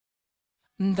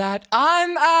that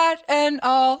I'm at an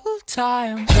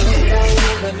all-time.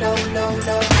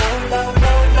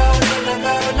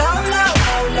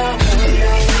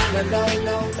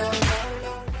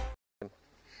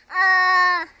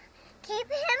 Keep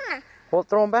him. Well,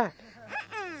 throw him back.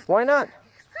 Why not?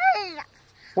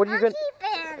 What are you gonna? Keep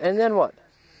him. And then what?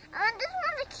 I just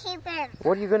want to keep him.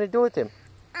 What are you gonna do with him?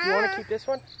 You want to keep this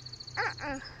one?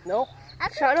 No?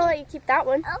 I'm Sean will let you keep that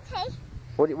one. Okay.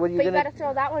 What are you But you gonna? gotta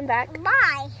throw that one back.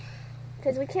 Why?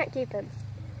 Because we can't keep him.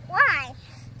 Why?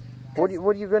 What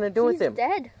are you gonna do with him? He's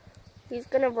dead. He's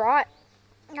gonna rot.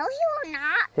 No, he will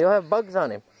not. He'll have bugs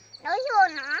on him. No, he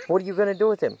will not. What are you gonna do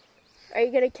with him? Are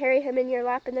you gonna carry him in your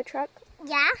lap in the truck?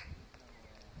 Yeah.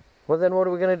 Well, then what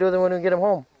are we gonna do then when we get him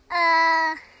home?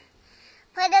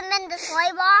 Put him in the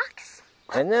soy box.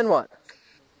 And then what?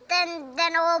 Then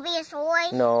it will be a soy.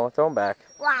 No, throw him back.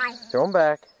 Why? Throw him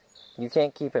back. You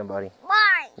can't keep him, buddy.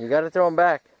 Why? You gotta throw him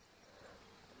back.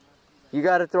 You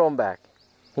gotta throw him back.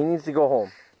 He needs to go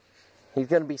home. He's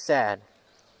gonna be sad.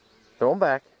 Throw him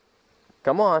back.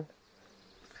 Come on.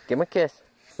 Give him a kiss.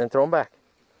 Then throw him back.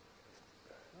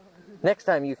 Next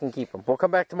time you can keep him. We'll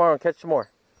come back tomorrow and catch some more.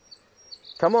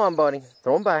 Come on, buddy.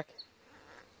 Throw him back.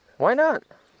 Why not?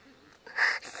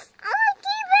 I want to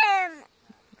keep him.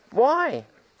 Why?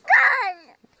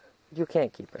 Good. You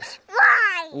can't keep him.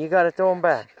 Why? You gotta throw him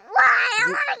back. Why? I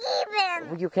want to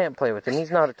keep him. You can't play with him.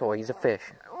 He's not a toy. He's a fish.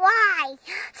 Why?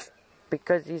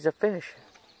 Because he's a fish.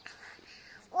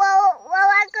 Well,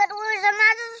 I could lose him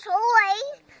as a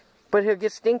soy. But he'll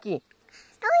get stinky.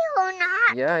 No, he will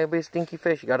not. Yeah, he'll be a stinky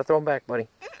fish. You gotta throw him back, buddy.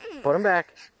 Put him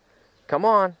back. Come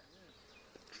on.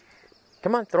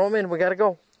 Come on, throw him in. We gotta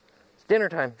go. It's dinner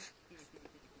time.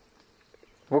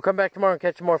 We'll come back tomorrow and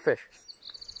catch some more fish.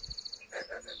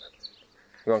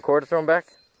 You want Cora to throw him back?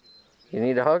 You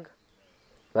need a hug?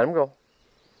 Let him go.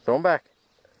 Throw him back.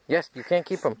 Yes, you can't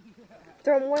keep him.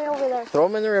 Throw him way over there. Throw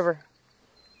him in the river.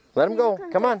 Let him go.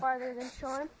 Come on. Farther than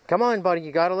Sean. Come on, buddy.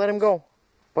 You gotta let him go.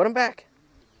 Put him back.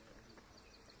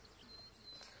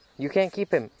 You can't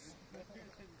keep him.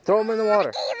 Throw him in the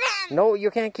water. Keep him. No,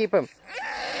 you can't keep him.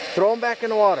 Throw him back in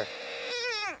the water.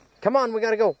 Come on, we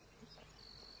gotta go.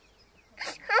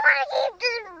 I want to keep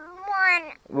this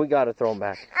one. We gotta throw him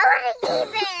back. I want to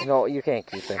keep him. No, you can't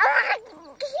keep him. I want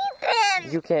to keep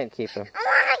him. You can't keep him. I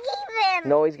want to keep him.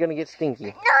 No, he's gonna get stinky. No,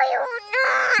 you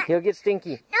will not. He'll get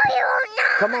stinky. No, you will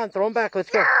not. Come on, throw him back. Let's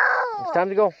go. No. It's time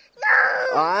to go.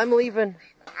 No. I'm leaving.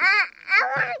 I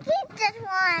want to keep this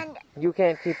one. You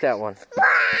can't keep that one.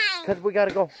 Why? Because we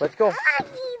gotta go. Let's go. I want to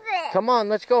keep it. Come on,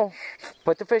 let's go.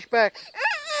 Put the fish back.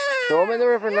 Throw him in the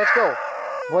river and let's go.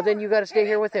 Well, then you gotta stay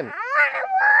here with him. I want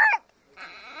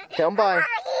to Tell him bye.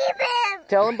 keep him.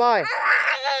 Tell him bye. I want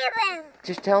to keep him.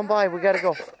 Just tell him bye. We gotta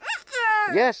go.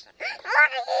 Yes, I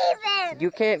want to keep him.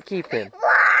 you can't keep him.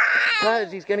 Why?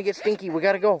 Because he's gonna get stinky. We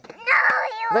gotta go. No,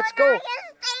 you will Let's go. not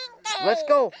get stinky. Let's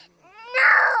go.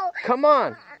 No. Come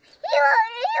on. You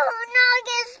will not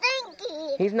get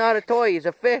stinky. He's not a toy. He's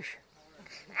a fish.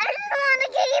 I just want to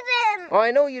keep him. Oh,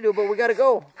 I know you do, but we gotta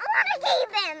go. I want to keep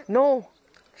him. No.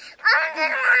 I just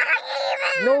want to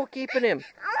keep him. No keeping him.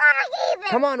 I want to keep him.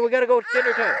 Come on, we gotta go. It's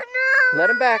dinner time. No. Let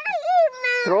him back. I want to keep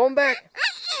him. Throw him back.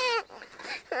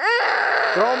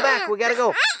 Throw him back. We gotta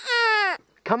go.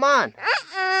 Come on.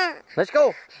 Let's go. I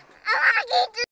want to keep this.